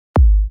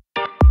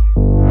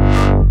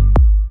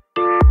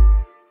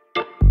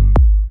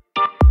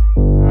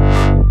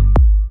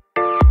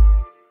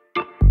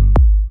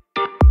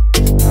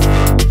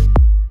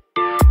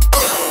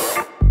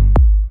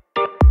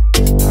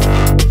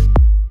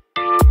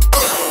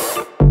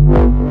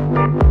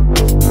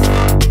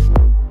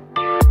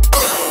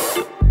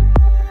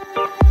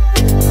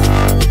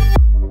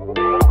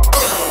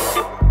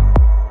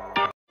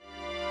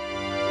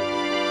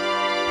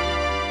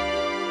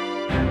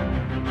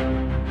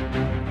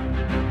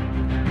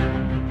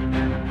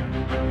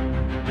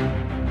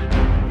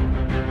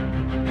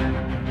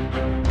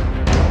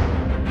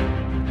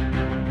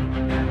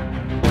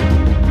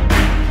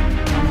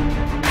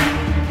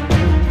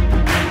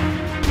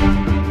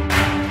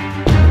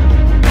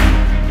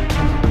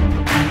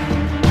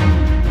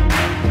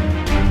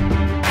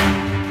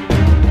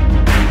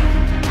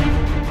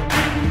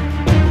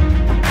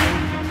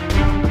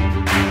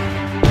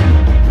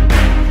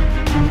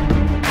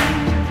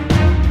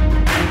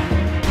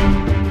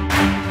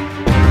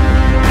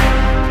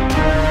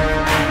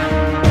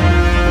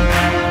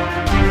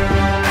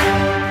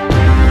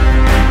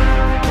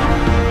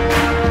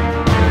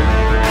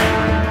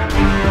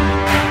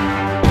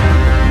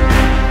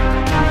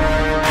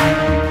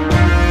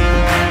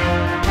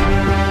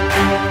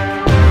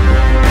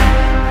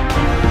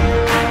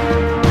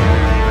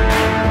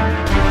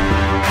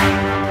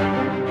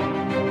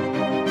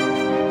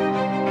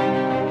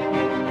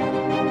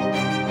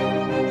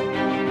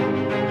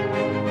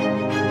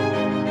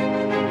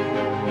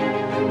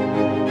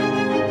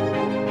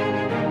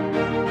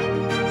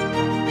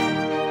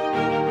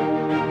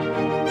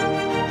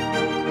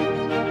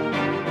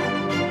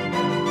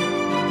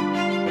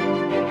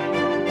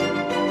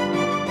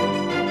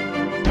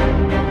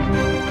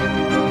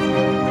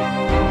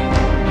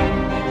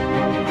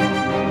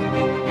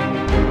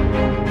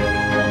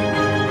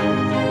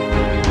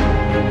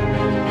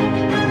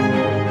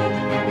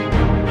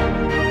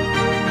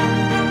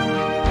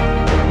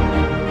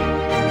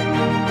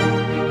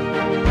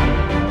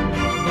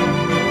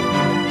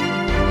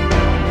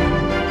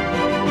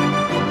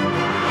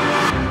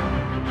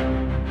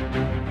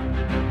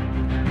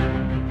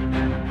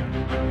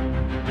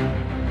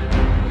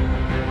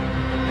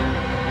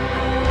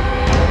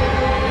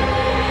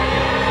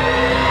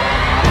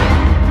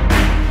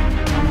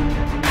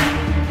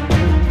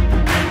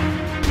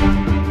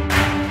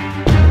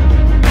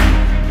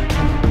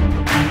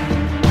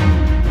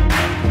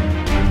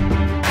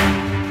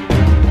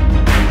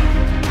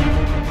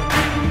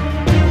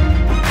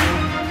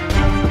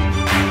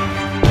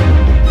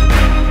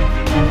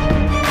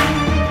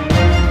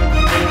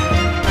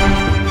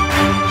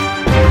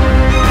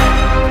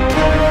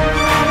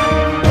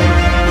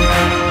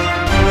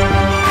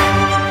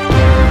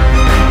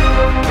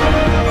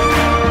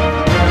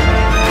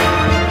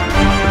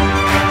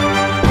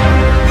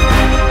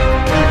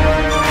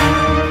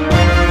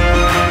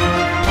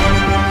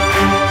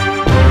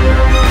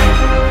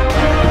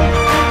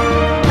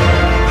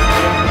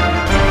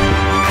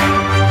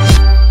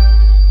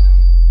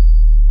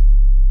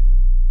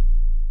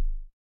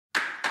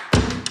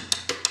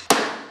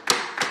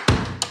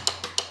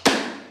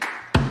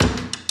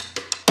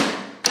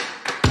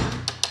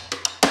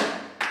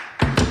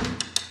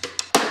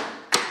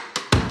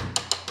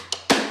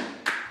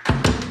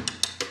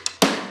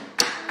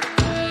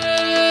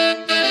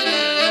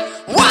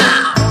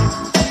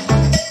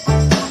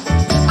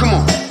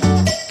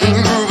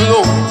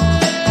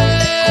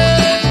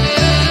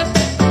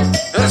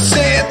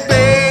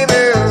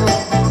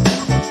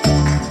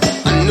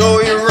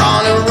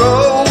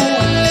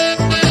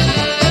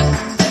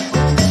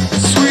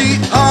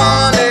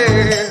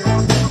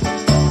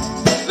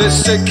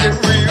let's take it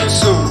real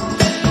soon.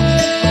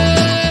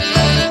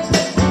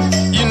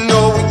 You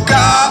know we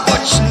got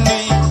what you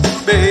need,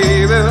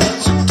 baby,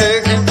 so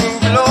take it,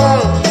 move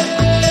along.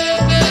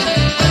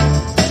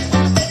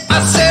 I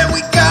said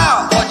we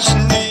got what you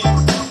need,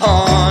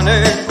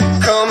 honey,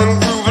 come and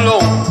groove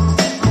along.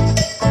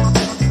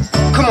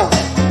 Come on.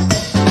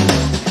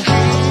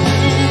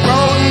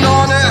 Rolling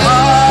on the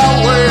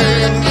highway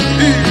and the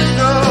beat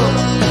up.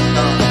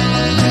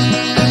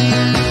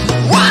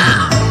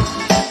 Wow!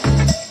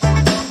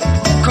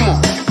 Come on,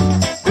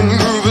 and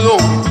groove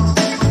along.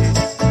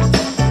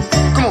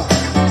 Come on.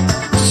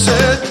 I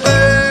said,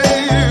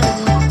 babe.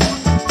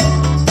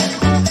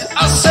 I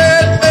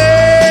said,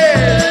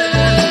 babe.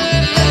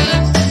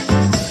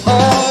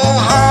 Oh,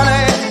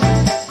 honey,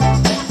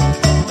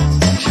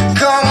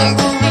 come and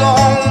groove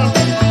along.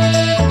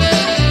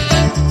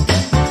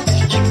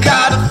 You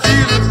gotta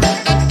feel it.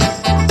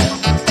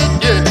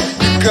 Yeah,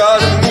 you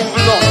gotta move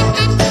along.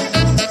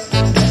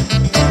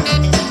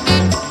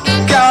 You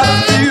gotta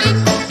feel it,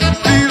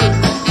 feel it,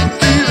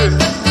 feel it,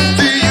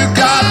 feel. You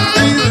gotta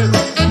feel it,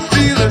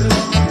 feel it,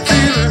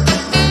 feel it,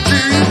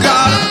 feel. You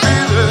gotta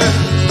feel it.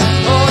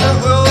 On the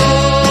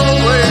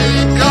roadway,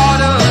 you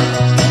gotta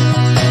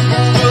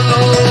move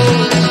along.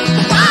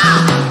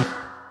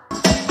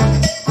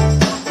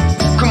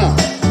 Come on,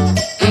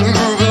 and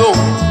groove along.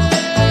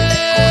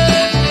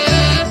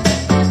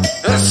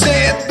 I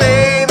said,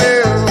 baby,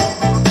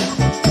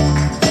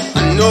 I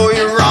know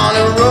you're on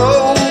a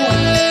roll,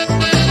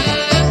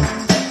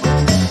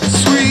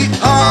 sweet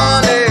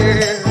honey,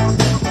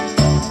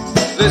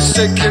 let's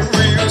take it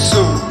real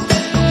soon.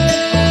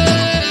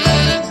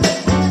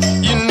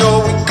 You know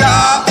we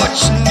got what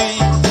you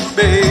need,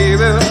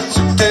 baby,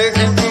 so take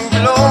it, move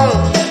along.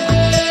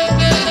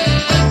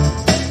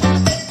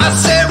 I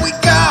said we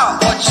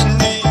got what you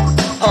need,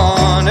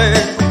 honey,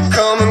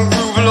 come and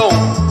groove along.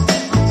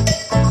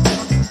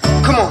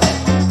 Come on.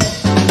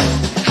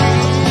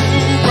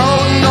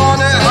 Rolling on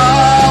the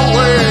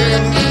highway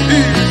and the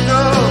beat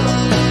up.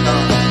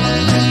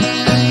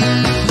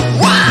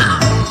 Wow!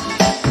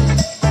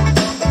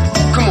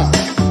 Come on,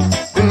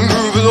 and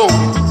groove along.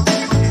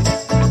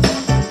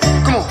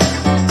 Come on.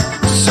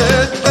 I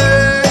said,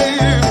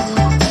 babe.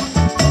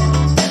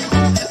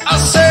 I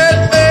said,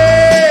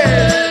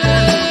 babe.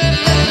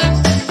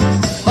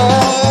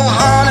 Oh,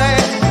 honey,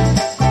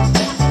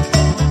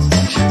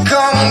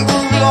 come and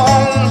groove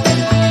along.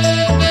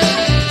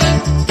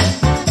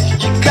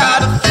 You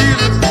gotta feel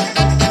it.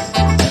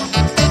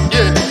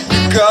 Yeah,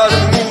 you gotta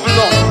move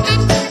along.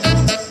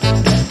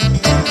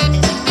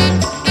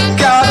 You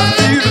gotta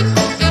feel it,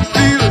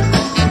 feel it,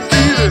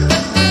 feel it,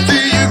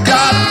 feel. You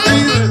gotta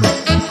feel it,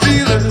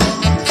 feel it,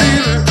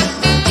 feel it,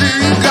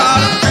 feel. You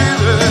gotta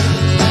feel it.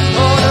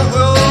 On the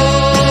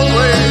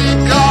roadway, you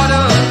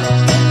gotta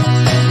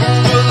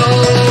move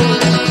along.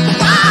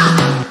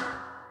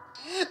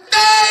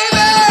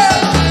 Baby,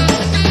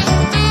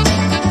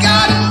 you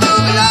gotta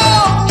move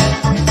along.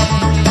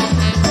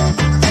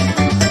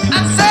 I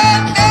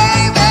said,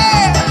 baby,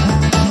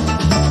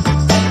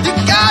 you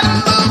gotta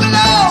move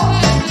along.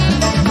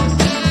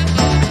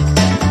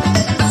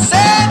 I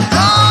said,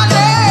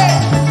 honey,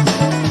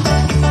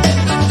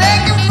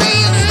 take it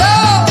real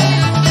slow.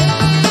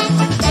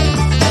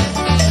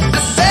 I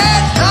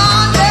said,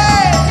 honey,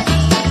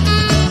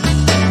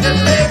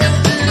 just take it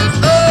real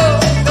slow.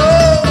 Oh,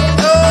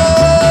 oh,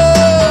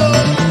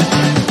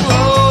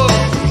 oh.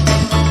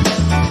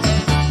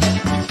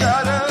 You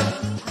gotta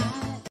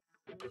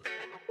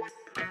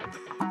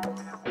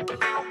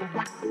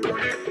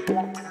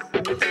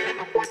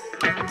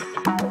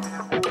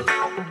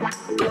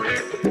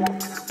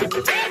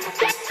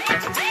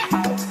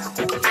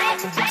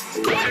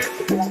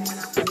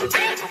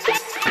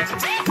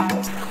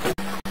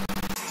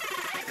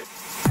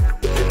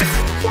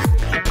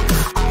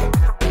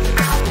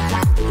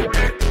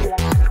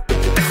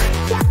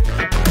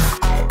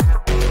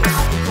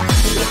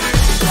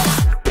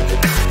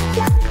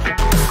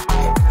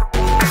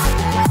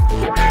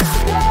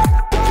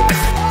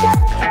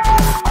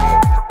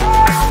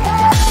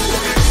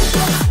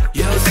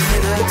You'll see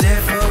the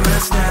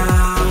difference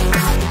now.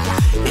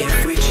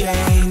 If we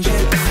change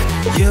it,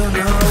 you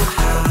know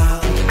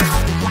how.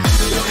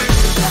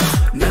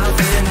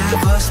 Nothing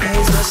ever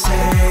stays the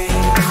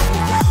same.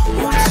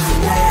 Once you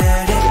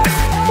let it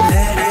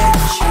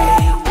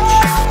change.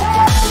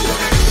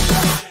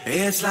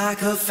 It's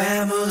like a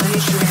family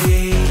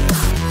tree.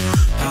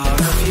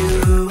 Part of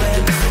you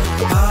and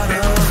part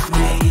of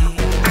me.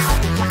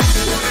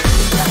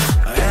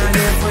 And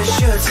if we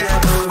should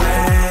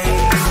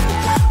separate,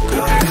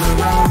 go your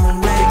own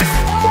way,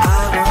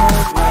 I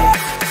won't wait.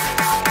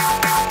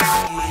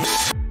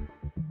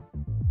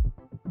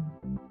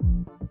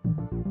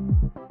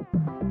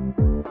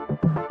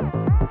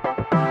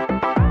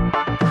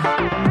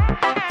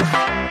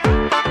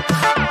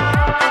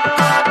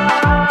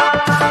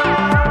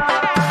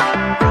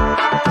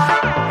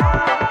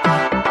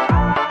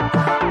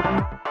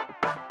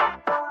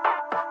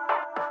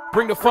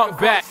 Bring the funk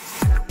back.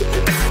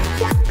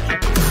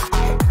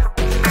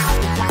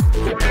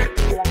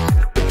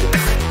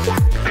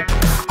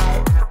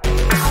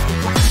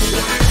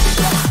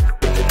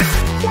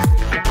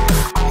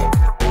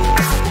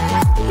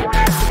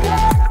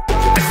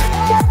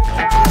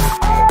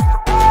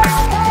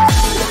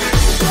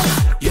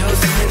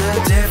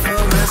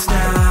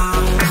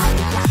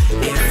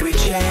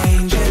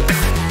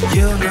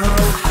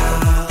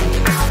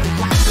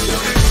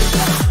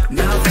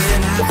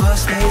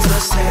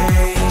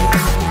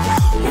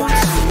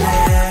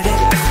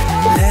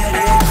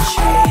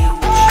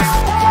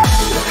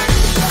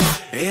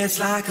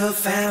 like a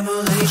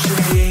family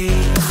tree,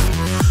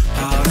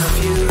 part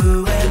of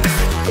you and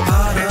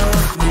part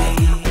of me.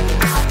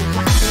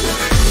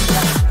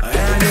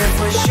 And if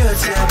we should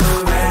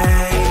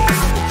separate,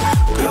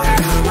 go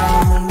your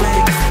own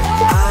way,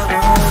 I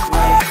won't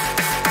wait.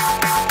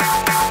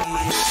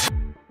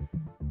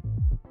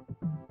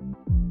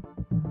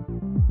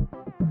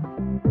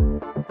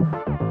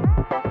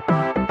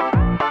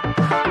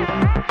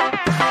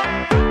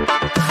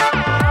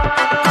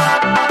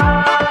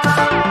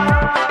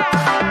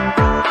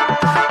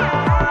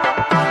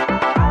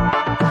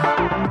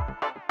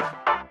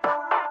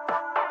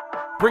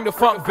 Bring the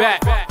funk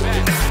back.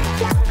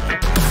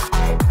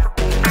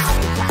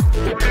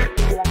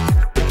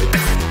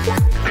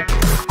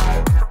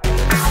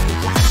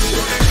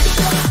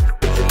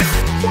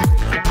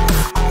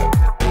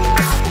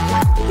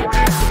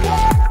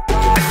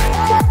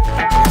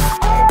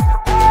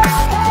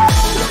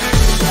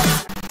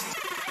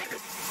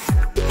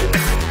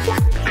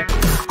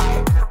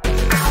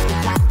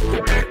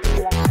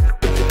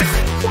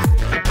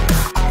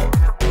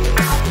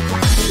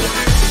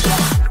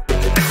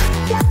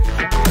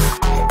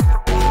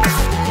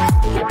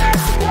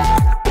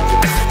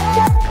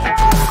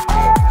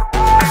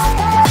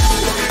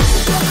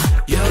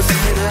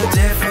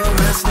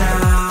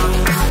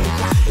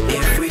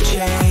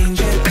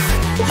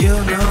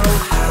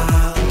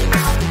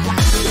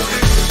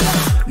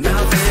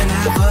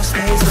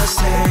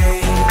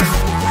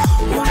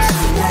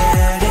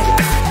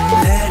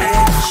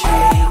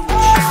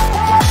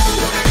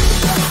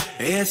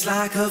 It's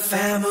like a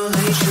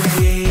family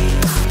tree,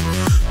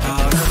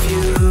 part of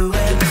you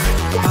and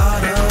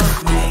part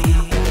of me.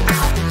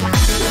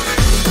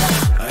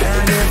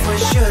 And if we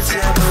should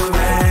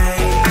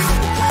separate,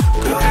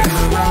 go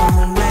your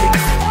own way,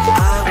 I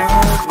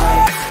won't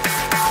wait.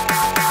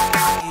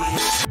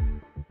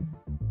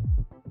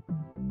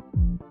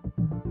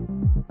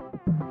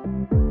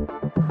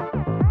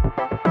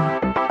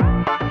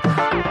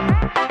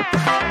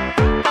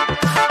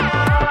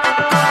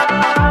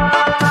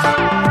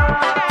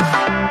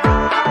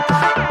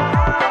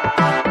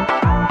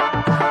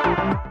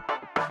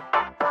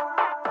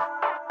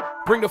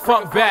 Bring the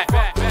funk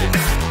back.